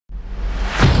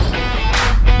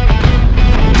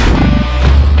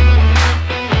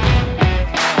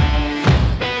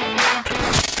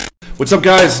What's up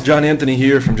guys, John Anthony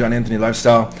here from John Anthony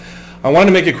Lifestyle. I wanted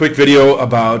to make a quick video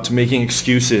about making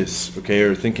excuses, okay,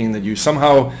 or thinking that you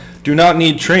somehow do not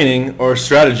need training or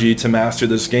strategy to master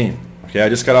this game. Okay, I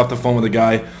just got off the phone with a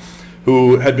guy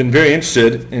who had been very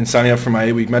interested in signing up for my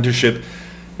 8-week mentorship,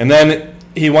 and then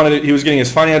he was getting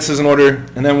his finances in order,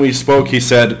 and then we spoke. He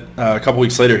said, a couple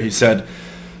weeks later, he said,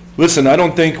 listen, I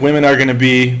don't think women are going to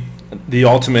be the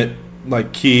ultimate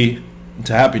key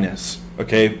to happiness,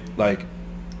 okay,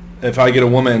 if I get a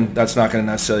woman, that's not going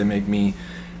to necessarily make me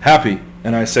happy.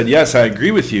 And I said, yes, I agree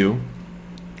with you.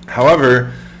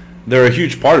 However, they're a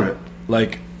huge part of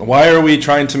it. Why are we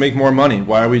trying to make more money?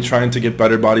 Why are we trying to get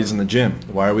better bodies in the gym?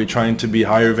 Why are we trying to be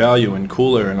higher value and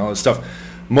cooler and all this stuff?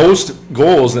 Most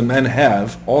goals that men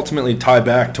have ultimately tie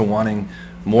back to wanting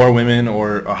more women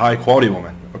or a high quality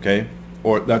woman, okay?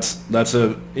 Or that's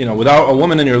without a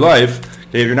woman in your life,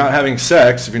 okay, if you're not having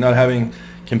sex, if you're not having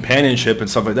companionship and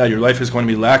stuff like that, your life is going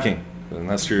to be lacking,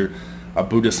 unless you're a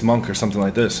Buddhist monk or something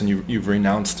like this and you've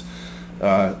renounced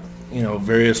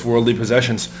various worldly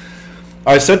possessions.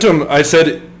 I said to him, I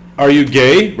said, are you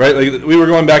gay? Right? We were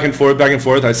going back and forth.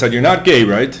 I said, you're not gay,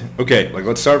 right? Okay,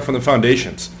 let's start from the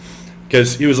foundations.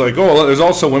 Because he was like, oh, there's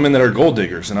also women that are gold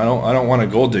diggers, and I don't want a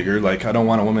gold digger. I don't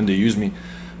want a woman to use me.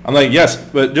 I'm like, yes,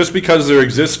 but just because there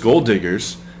exists gold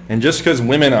diggers, and just because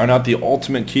women are not the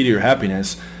ultimate key to your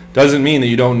happiness, doesn't mean that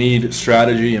you don't need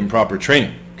strategy and proper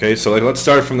training. Okay, so let's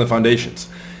start from the foundations.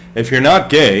 If you're not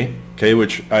gay, okay,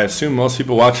 which I assume most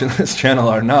people watching this channel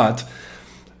are not,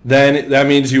 then that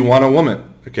means you want a woman,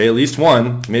 okay, at least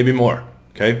one, maybe more,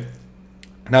 okay?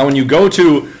 Now when you go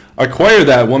to acquire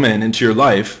that woman into your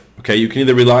life, okay, you can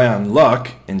either rely on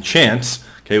luck and chance,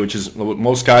 okay, which is what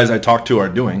most guys I talk to are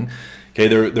doing. Okay,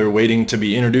 they're waiting to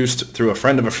be introduced through a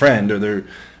friend of a friend, or they're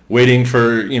waiting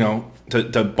for,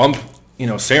 to bump,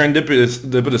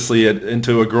 serendipitously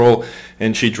into a girl,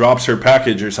 and she drops her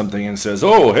package or something and says,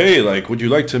 oh, hey, would you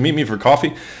like to meet me for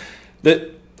coffee? That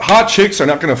hot chicks are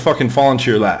not going to fucking fall into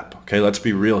your lap, okay? Let's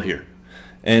be real here.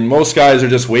 And most guys are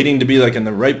just waiting to be in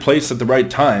the right place at the right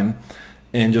time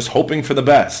and just hoping for the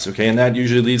best, okay? And that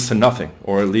usually leads to nothing,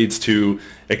 or it leads to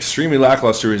extremely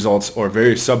lackluster results or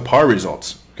very subpar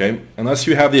results, okay? Unless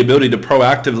you have the ability to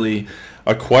proactively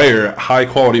acquire high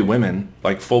quality women,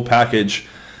 full package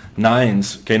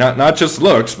nines, okay, not just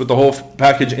looks, but the whole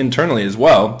package internally as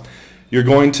well, you're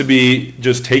going to be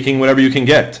just taking whatever you can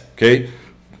get, okay?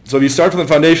 So if you start from the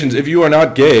foundations, if you are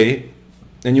not gay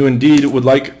and you indeed would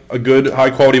like a good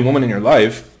high quality woman in your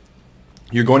life,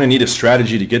 you're going to need a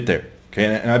strategy to get there, okay?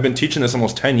 And I've been teaching this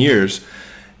almost 10 years,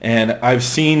 and I've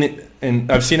seen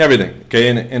everything, okay?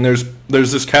 And there's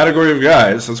this category of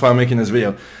guys, that's why I'm making this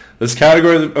video, this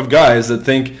category of guys that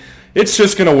think it's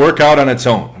just going to work out on its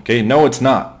own, okay? No, it's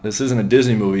not. This isn't a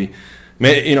Disney movie.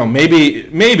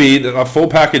 Maybe a full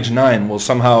package 9 will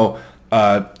somehow,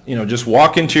 just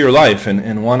walk into your life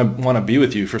and want to be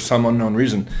with you for some unknown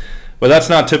reason, but that's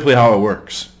not typically how it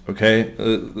works, okay?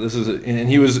 And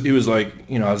he was like,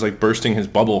 I was bursting his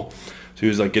bubble, so he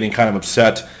was getting kind of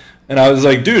upset, and I was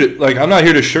like, dude, I'm not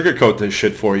here to sugarcoat this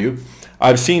shit for you.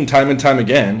 I've seen time and time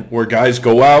again where guys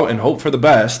go out and hope for the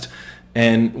best.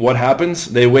 And what happens?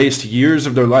 They waste years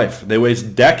of their life. They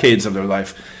waste decades of their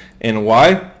life. And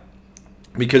why?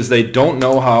 Because they don't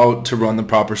know how to run the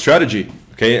proper strategy.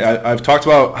 Okay, I've talked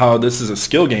about how this is a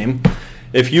skill game.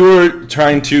 If you were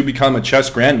trying to become a chess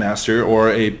grandmaster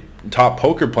or a top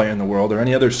poker player in the world or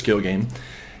any other skill game,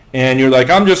 and you're like,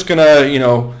 I'm just going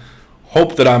to,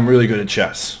 hope that I'm really good at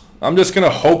chess. I'm just going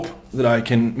to hope that I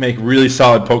can make really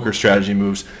solid poker strategy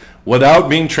moves without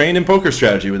being trained in poker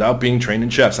strategy, without being trained in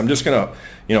chess. I'm just going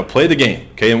to, play the game,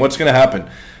 okay? And what's going to happen?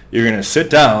 You're going to sit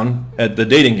down at the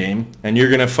dating game, and you're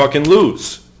going to fucking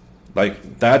lose.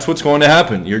 That's what's going to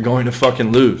happen. You're going to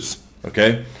fucking lose,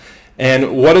 okay?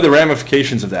 And what are the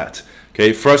ramifications of that?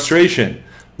 Okay, frustration,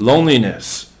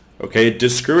 loneliness, okay,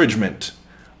 discouragement,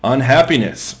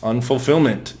 unhappiness,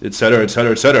 unfulfillment, etc.,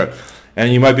 etc., etc.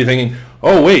 And you might be thinking,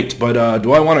 oh, wait, but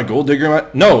do I want a gold digger?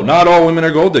 No, not all women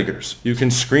are gold diggers. You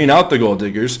can screen out the gold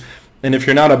diggers. And if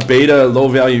you're not a beta,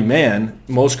 low-value man,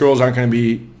 most girls aren't going to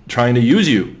be trying to use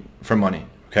you for money,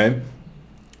 okay?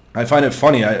 I find it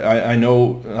funny. I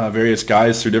know various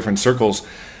guys through different circles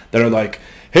that are like,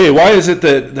 hey, why is it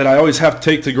that I always have to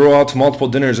take the girl out to multiple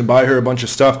dinners and buy her a bunch of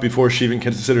stuff before she even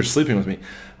considers sleeping with me?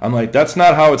 I'm like, that's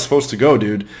not how it's supposed to go,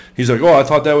 dude. He's like, oh, I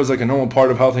thought that was a normal part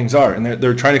of how things are. And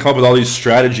they're trying to come up with all these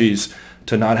strategies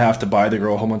to not have to buy the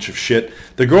girl a whole bunch of shit.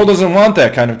 The girl doesn't want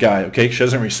that kind of guy, okay? She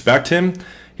doesn't respect him.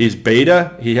 He's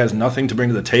beta. He has nothing to bring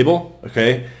to the table,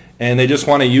 okay? And they just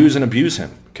want to use and abuse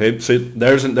him, okay? So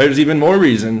there's even more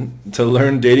reason to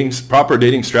learn proper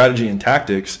dating strategy and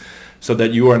tactics so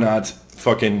that you are not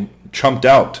fucking chumped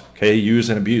out, okay, used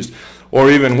and abused. Or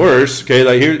even worse, okay,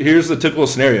 like here's the typical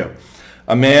scenario.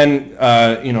 A man,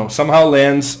 somehow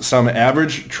lands some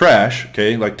average trash,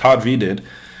 okay, like Todd V did,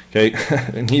 okay,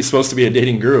 and he's supposed to be a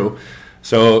dating guru.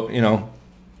 So,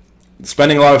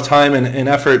 spending a lot of time and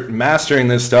effort mastering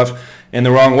this stuff in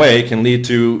the wrong way can lead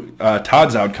to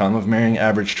Todd's outcome of marrying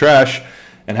average trash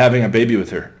and having a baby with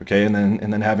her, okay, and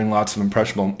then having lots of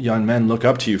impressionable young men look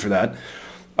up to you for that.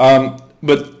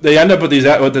 But they end up with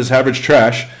this average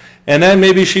trash, and then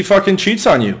maybe she fucking cheats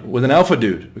on you with an alpha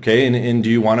dude, okay? And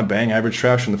do you want to bang average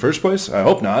trash in the first place? I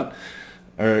hope not.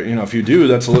 Or if you do,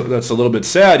 that's a little bit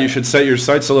sad. You should set your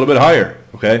sights a little bit higher,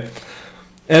 okay?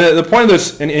 And the point of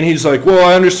this, and he's like, well,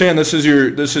 I understand this is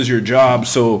your job,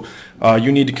 so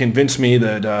you need to convince me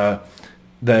that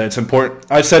it's important.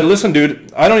 I said, listen,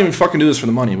 dude, I don't even fucking do this for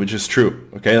the money, which is true,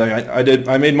 okay? Like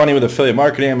I made money with affiliate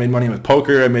marketing, I made money with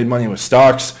poker, I made money with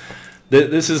stocks.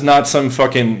 This is not some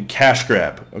fucking cash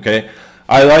grab, okay?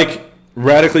 I like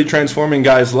radically transforming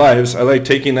guys' lives. I like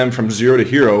taking them from zero to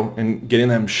hero and getting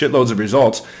them shitloads of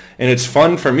results. And it's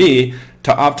fun for me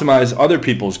to optimize other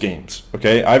people's games,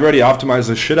 okay? I've already optimized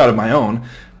the shit out of my own,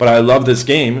 but I love this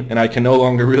game, and I can no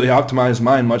longer really optimize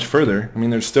mine much further. I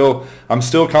mean, I'm still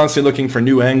constantly looking for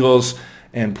new angles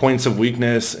and points of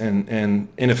weakness and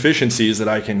inefficiencies that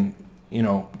I can,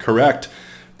 correct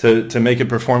to make it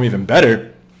perform even better.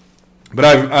 But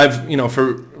I've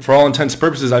for all intents and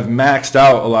purposes, I've maxed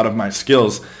out a lot of my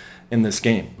skills in this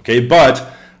game, okay? But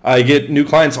I get new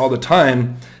clients all the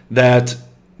time that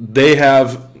they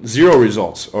have zero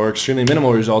results or extremely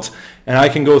minimal results, and I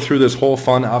can go through this whole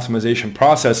fun optimization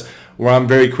process where I'm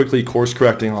very quickly course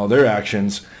correcting all their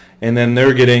actions, and then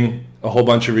they're getting a whole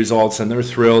bunch of results and they're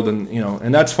thrilled, and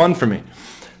and that's fun for me.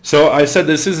 So I said,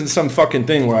 this isn't some fucking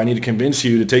thing where I need to convince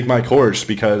you to take my course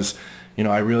because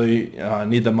I really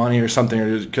need the money or something,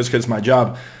 or just because it's my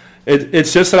job.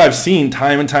 It's just that I've seen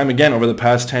time and time again over the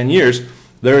past 10 years,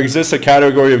 there exists a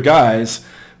category of guys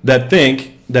that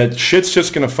think that shit's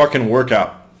just going to fucking work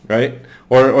out, right?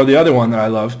 Or the other one that I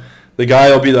love, the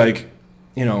guy will be like,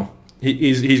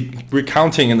 he's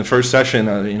recounting in the first session,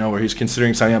 where he's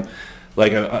considering signing up,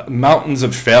 like mountains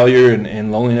of failure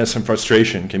and loneliness and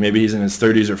frustration. Okay, maybe he's in his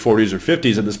 30s or 40s or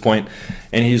 50s at this point,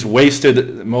 and he's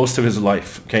wasted most of his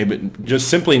life. Okay, but just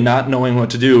simply not knowing what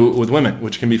to do with women,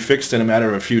 which can be fixed in a matter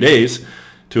of a few days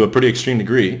to a pretty extreme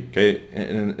degree. Okay,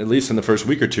 and at least in the first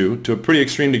week or two, to a pretty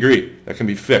extreme degree, that can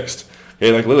be fixed.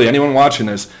 Okay, like literally anyone watching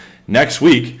this, next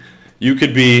week you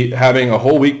could be having a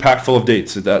whole week packed full of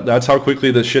dates. That's how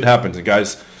quickly this shit happens. And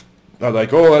guys are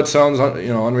like, oh, that sounds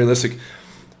unrealistic.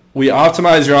 We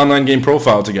optimize your online game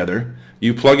profile together.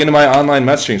 You plug into my online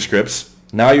messaging scripts.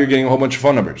 Now you're getting a whole bunch of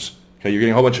phone numbers. Okay, you're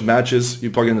getting a whole bunch of matches.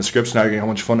 You plug in the scripts. Now you're getting a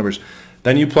whole bunch of phone numbers.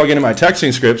 Then you plug into my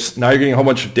texting scripts. Now you're getting a whole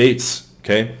bunch of dates.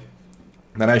 Okay.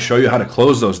 Then I show you how to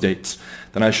close those dates.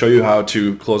 Then I show you how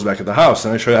to close back at the house.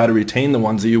 Then I show you how to retain the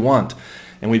ones that you want.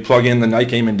 And we plug in the night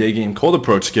game and day game cold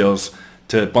approach skills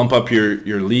to bump up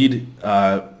your lead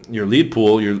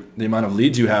pool, the amount of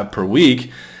leads you have per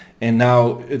week. And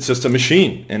now it's just a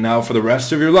machine. And now for the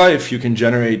rest of your life, you can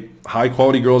generate high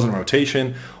quality girls in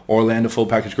rotation or land a full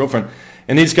package girlfriend.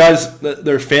 And these guys,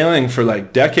 they're failing for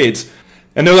like decades.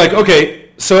 And they're like,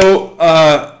 okay, so,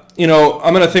 I'm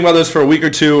going to think about this for a week or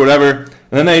two or whatever.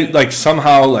 And then they like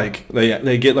somehow like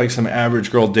they get like some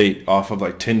average girl date off of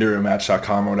like Tinder or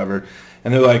Match.com or whatever.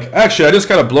 And they're like, actually, I just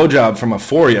got a blowjob from a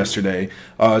 4 yesterday.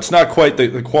 It's not quite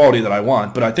the quality that I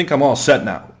want, but I think I'm all set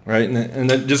now. Right, and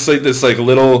then just like this like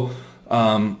little,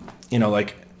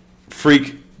 like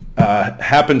freak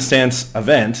happenstance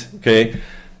event. Okay,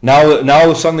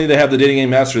 now suddenly they have the dating game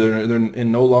master. They're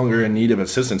no longer in need of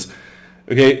assistance.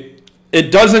 Okay,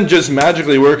 it doesn't just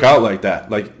magically work out like that.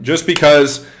 Like just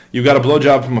because you got a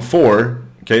blowjob from a 4,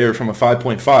 okay, or from a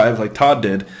 5.5, like Todd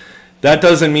did, that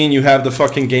doesn't mean you have the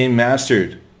fucking game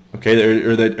mastered. Okay,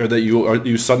 or that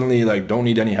you suddenly like don't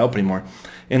need any help anymore.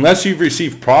 Unless you've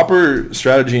received proper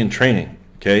strategy and training,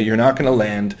 okay, you're not going to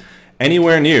land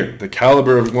anywhere near the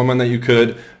caliber of women that you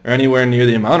could or anywhere near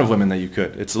the amount of women that you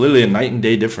could. It's literally a night and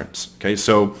day difference, okay?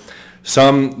 So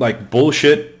some like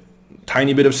bullshit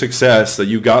tiny bit of success that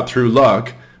you got through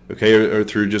luck, okay, or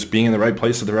through just being in the right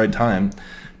place at the right time,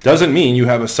 doesn't mean you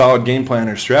have a solid game plan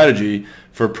or strategy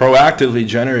for proactively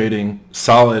generating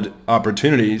solid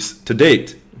opportunities to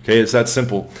date, okay? It's that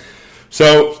simple.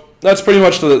 So that's pretty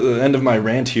much the end of my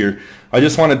rant here. I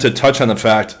just wanted to touch on the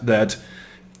fact that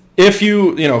if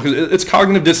because it's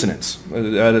cognitive dissonance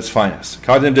at its finest.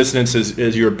 Cognitive dissonance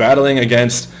is you're battling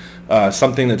against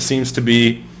something that seems to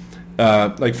be,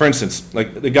 like for instance,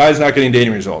 like the guy's not getting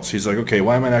dating results. He's like, okay,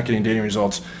 why am I not getting dating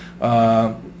results?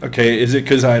 Okay, is it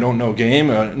because I don't know game?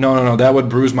 No, that would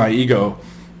bruise my ego.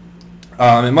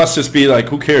 It must just be like,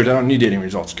 who cares? I don't need dating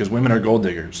results because women are gold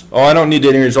diggers. Oh, I don't need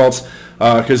dating results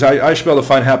because I should be able to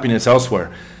find happiness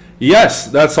elsewhere. Yes,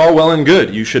 that's all well and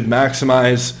good. You should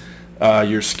maximize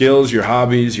your skills, your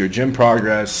hobbies, your gym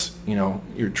progress,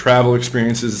 your travel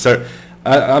experiences, etc.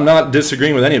 I'm not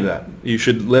disagreeing with any of that. You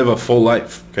should live a full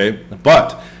life, okay?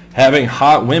 But having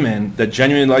hot women that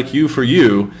genuinely like you for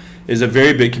you is a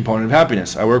very big component of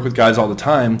happiness. I work with guys all the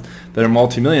time that are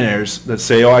multimillionaires that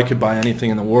say, oh, I could buy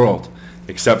anything in the world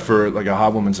except for like a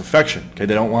hot woman's affection. Okay,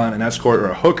 they don't want an escort or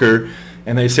a hooker,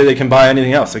 and they say they can buy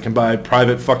anything else. They can buy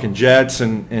private fucking jets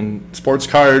and sports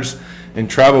cars and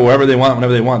travel wherever they want,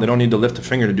 whenever they want. They don't need to lift a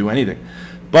finger to do anything.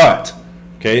 But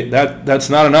okay, that's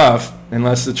not enough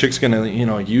unless the chick's gonna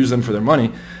use them for their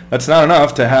money. That's not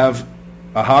enough to have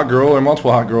a hot girl or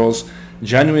multiple hot girls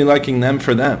genuinely liking them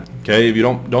for them. Okay, if you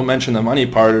don't mention the money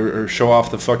part or show off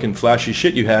the fucking flashy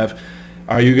shit you have,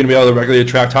 are you going to be able to regularly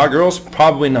attract hot girls?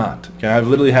 Probably not. Okay, I've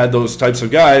literally had those types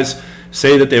of guys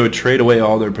say that they would trade away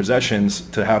all their possessions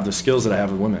to have the skills that I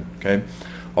have with women. Okay,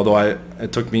 although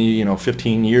it took me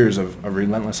 15 years of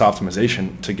relentless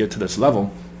optimization to get to this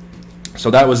level,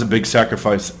 so that was a big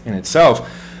sacrifice in itself.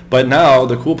 But now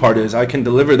the cool part is I can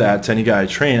deliver that to any guy I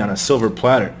train on a silver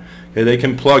platter. Okay, they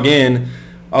can plug in.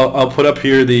 I'll put up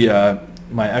here the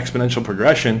my exponential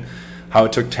progression, how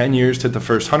it took 10 years to hit the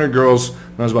first 100 girls.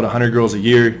 When I was about 100 girls a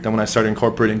year. Then when I started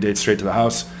incorporating dates straight to the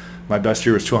house, my best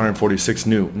year was 246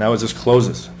 new. And that was just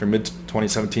closes from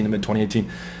mid-2017 to mid-2018.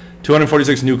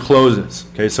 246 new closes.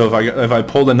 Okay, so if I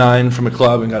pulled a 9 from a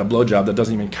club and got a blowjob, that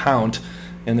doesn't even count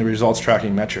in the results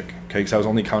tracking metric. Okay, because I was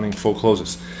only counting full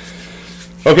closes.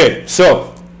 Okay,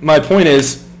 so my point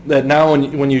is that now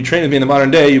when you train with me in the modern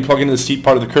day, you plug into the steep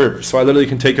part of the curve. So I literally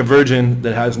can take a virgin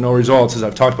that has no results, as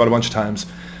I've talked about a bunch of times,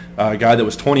 a guy that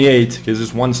was 28, because this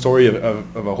is one story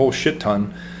of a whole shit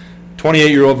ton,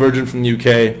 28-year-old virgin from the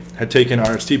UK, had taken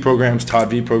RST programs,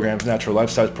 Todd V programs, natural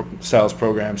lifestyles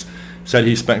programs, said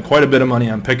he spent quite a bit of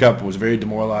money on pickup, was very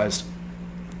demoralized.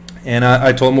 And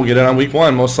I told him we'll get it on week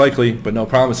 1, most likely, but no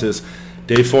promises.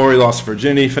 Day 4, he lost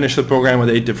virginity, finished the program with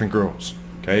 8 different girls.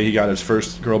 Okay, he got his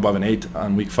first girl above an 8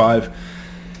 on week 5.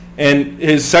 And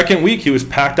his second week, he was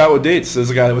packed out with dates. This is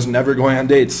a guy that was never going on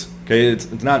dates. Okay,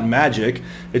 it's not magic.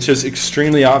 It's just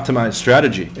extremely optimized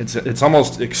strategy. It's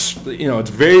almost, it's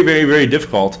very, very, very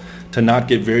difficult to not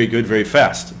get very good very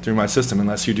fast through my system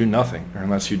unless you do nothing or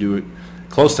unless you do it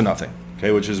close to nothing.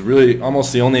 Okay, which is really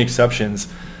almost the only exceptions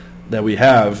that we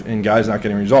have in guys not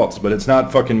getting results. But it's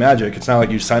not fucking magic. It's not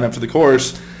like you sign up for the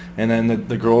course and then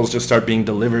the girls just start being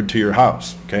delivered to your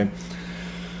house, okay?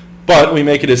 But we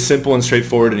make it as simple and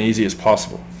straightforward and easy as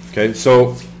possible, okay?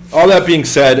 So all that being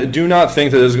said, do not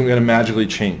think that this is going to magically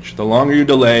change. The longer you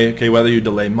delay, okay, whether you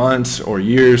delay months or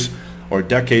years or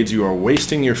decades, you are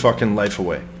wasting your fucking life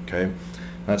away, okay?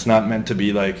 That's not meant to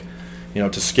be like,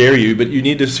 to scare you, but you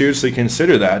need to seriously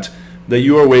consider that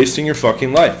you are wasting your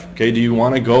fucking life, okay? Do you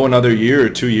want to go another year or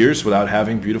 2 years without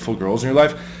having beautiful girls in your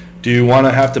life? Do you want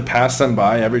to have to pass them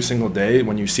by every single day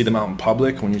when you see them out in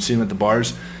public, when you see them at the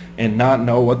bars, and not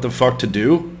know what the fuck to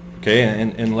do? Okay,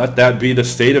 and let that be the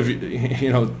state of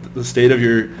the state of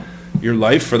your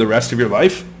life for the rest of your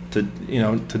life, to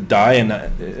die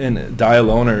and die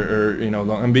alone, or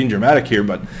I'm being dramatic here,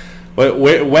 but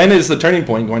when is the turning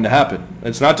point going to happen?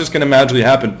 It's not just going to magically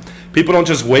happen. People don't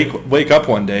just wake up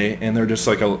one day and they're just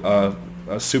like a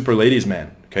super ladies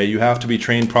man. Okay, you have to be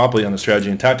trained properly on the strategy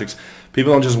and tactics.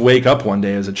 People don't just wake up one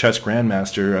day as a chess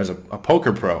grandmaster, as a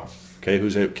poker pro, okay,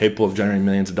 who's capable of generating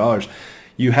millions of dollars.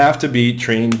 You have to be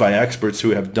trained by experts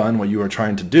who have done what you are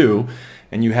trying to do,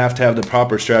 and you have to have the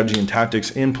proper strategy and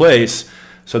tactics in place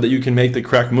so that you can make the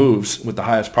correct moves with the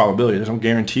highest probability. There's no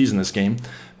guarantees in this game,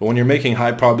 but when you're making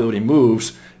high probability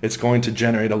moves, it's going to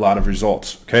generate a lot of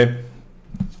results, okay?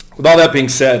 With all that being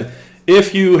said,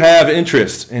 if you have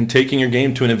interest in taking your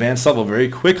game to an advanced level very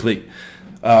quickly,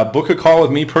 book a call with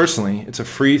me personally. It's a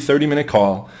free 30-minute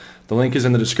call. The link is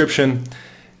in the description.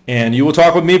 And you will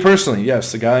talk with me personally.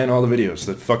 Yes, the guy in all the videos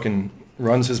that fucking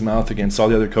runs his mouth against all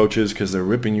the other coaches because they're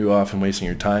ripping you off and wasting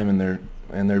your time, and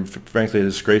they're frankly a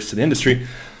disgrace to the industry.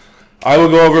 I will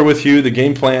go over with you the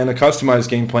game plan, a customized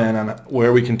game plan on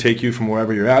where we can take you from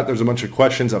wherever you're at. There's a bunch of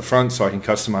questions up front so I can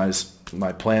customize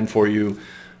my plan for you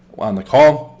on the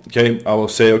call. Okay, I will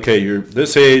say, okay, you're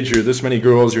this age, you're this many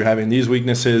girls, you're having these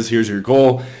weaknesses, here's your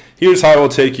goal. Here's how I will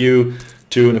take you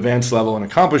to an advanced level and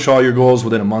accomplish all your goals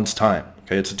within a month's time.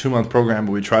 Okay, it's a 2-month program,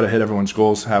 but we try to hit everyone's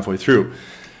goals halfway through.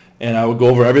 And I will go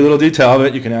over every little detail of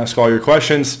it. You can ask all your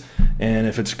questions, and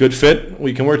if it's a good fit,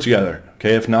 we can work together.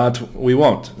 Okay, if not, we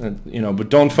won't. But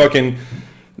don't fucking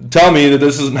tell me that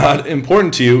this is not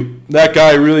important to you, that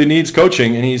guy really needs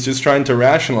coaching, and he's just trying to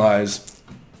rationalize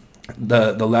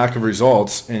the lack of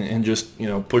results and just, you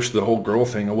know, push the whole girl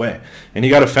thing away. And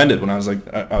he got offended when I was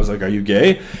like, are you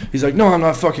gay? He's like, no, I'm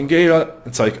not fucking gay.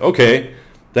 It's like, okay,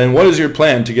 then what is your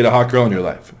plan to get a hot girl in your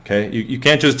life? Okay, you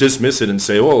can't just dismiss it and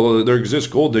say, well, there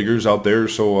exist gold diggers out there,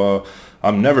 so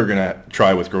I'm never gonna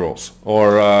try with girls.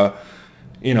 Or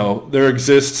you know, there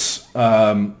exists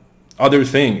other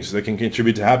things that can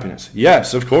contribute to happiness.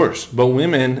 Yes, of course, but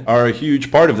women are a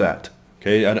huge part of that.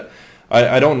 Okay,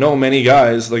 I don't know many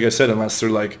guys, like I said, unless they're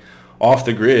like off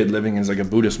the grid, living as like a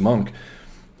Buddhist monk,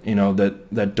 you know,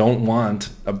 that don't want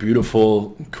a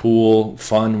beautiful, cool,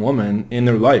 fun woman in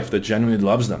their life that genuinely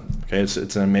loves them. Okay,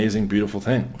 it's an amazing, beautiful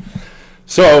thing.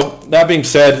 So that being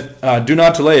said, do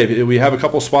not delay. We have a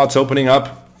couple spots opening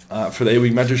up for the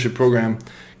 8-week mentorship program.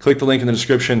 Click the link in the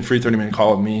description. Free 30-minute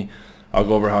call with me. I'll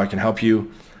go over how I can help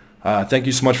you. Thank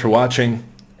you so much for watching,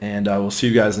 and we'll see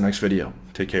you guys in the next video.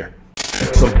 Take care.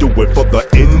 Some do it for the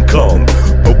income,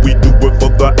 but we do it for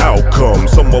the outcome.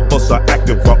 Some of us are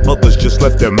active while others just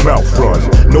let their mouth run.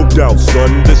 No doubt,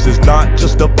 son, this is not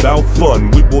just about fun.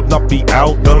 We will not be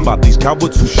outdone by these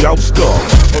cowards who shout scum.